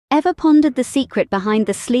Ever pondered the secret behind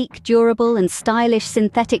the sleek, durable, and stylish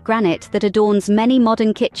synthetic granite that adorns many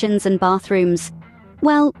modern kitchens and bathrooms?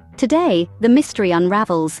 Well, today, the mystery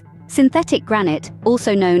unravels. Synthetic granite,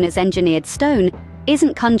 also known as engineered stone,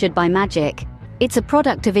 isn't conjured by magic. It's a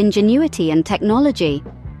product of ingenuity and technology.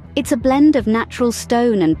 It's a blend of natural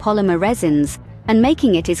stone and polymer resins, and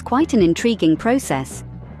making it is quite an intriguing process.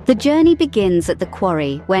 The journey begins at the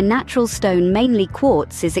quarry, where natural stone, mainly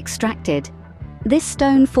quartz, is extracted. This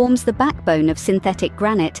stone forms the backbone of synthetic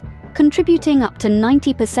granite, contributing up to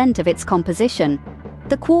 90% of its composition.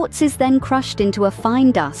 The quartz is then crushed into a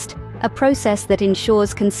fine dust, a process that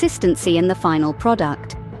ensures consistency in the final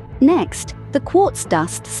product. Next, the quartz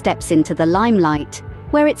dust steps into the limelight,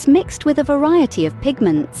 where it's mixed with a variety of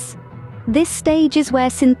pigments. This stage is where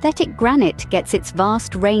synthetic granite gets its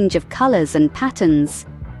vast range of colors and patterns.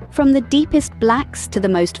 From the deepest blacks to the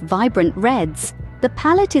most vibrant reds, the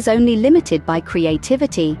palette is only limited by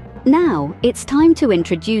creativity. Now, it's time to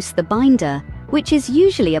introduce the binder, which is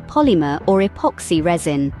usually a polymer or epoxy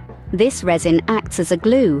resin. This resin acts as a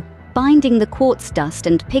glue, binding the quartz dust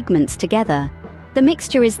and pigments together. The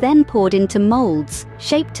mixture is then poured into molds,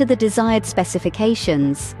 shaped to the desired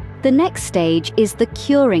specifications. The next stage is the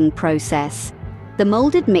curing process. The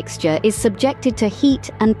molded mixture is subjected to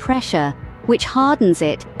heat and pressure, which hardens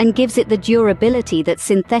it and gives it the durability that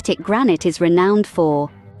synthetic granite is renowned for.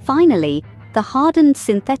 Finally, the hardened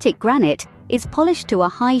synthetic granite is polished to a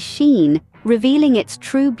high sheen, revealing its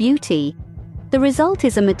true beauty. The result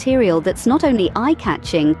is a material that's not only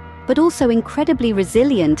eye-catching, but also incredibly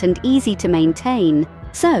resilient and easy to maintain.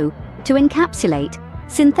 So, to encapsulate,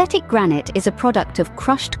 synthetic granite is a product of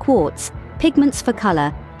crushed quartz, pigments for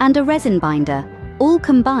color, and a resin binder, all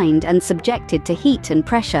combined and subjected to heat and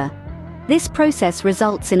pressure. This process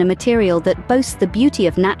results in a material that boasts the beauty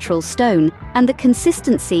of natural stone and the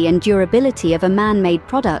consistency and durability of a man-made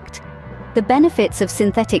product. The benefits of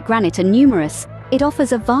synthetic granite are numerous. It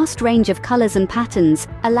offers a vast range of colors and patterns,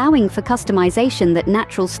 allowing for customization that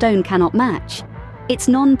natural stone cannot match. Its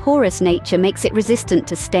non-porous nature makes it resistant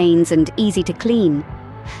to stains and easy to clean.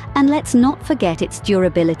 And let's not forget its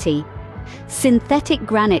durability. Synthetic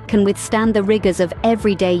granite can withstand the rigors of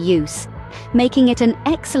everyday use, making it an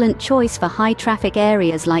excellent choice for high-traffic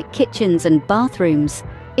areas like kitchens and bathrooms.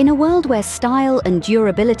 In a world where style and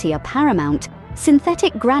durability are paramount,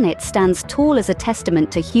 synthetic granite stands tall as a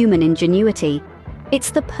testament to human ingenuity.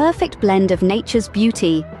 It's the perfect blend of nature's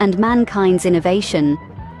beauty and mankind's innovation,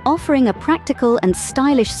 offering a practical and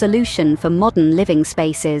stylish solution for modern living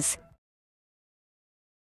spaces.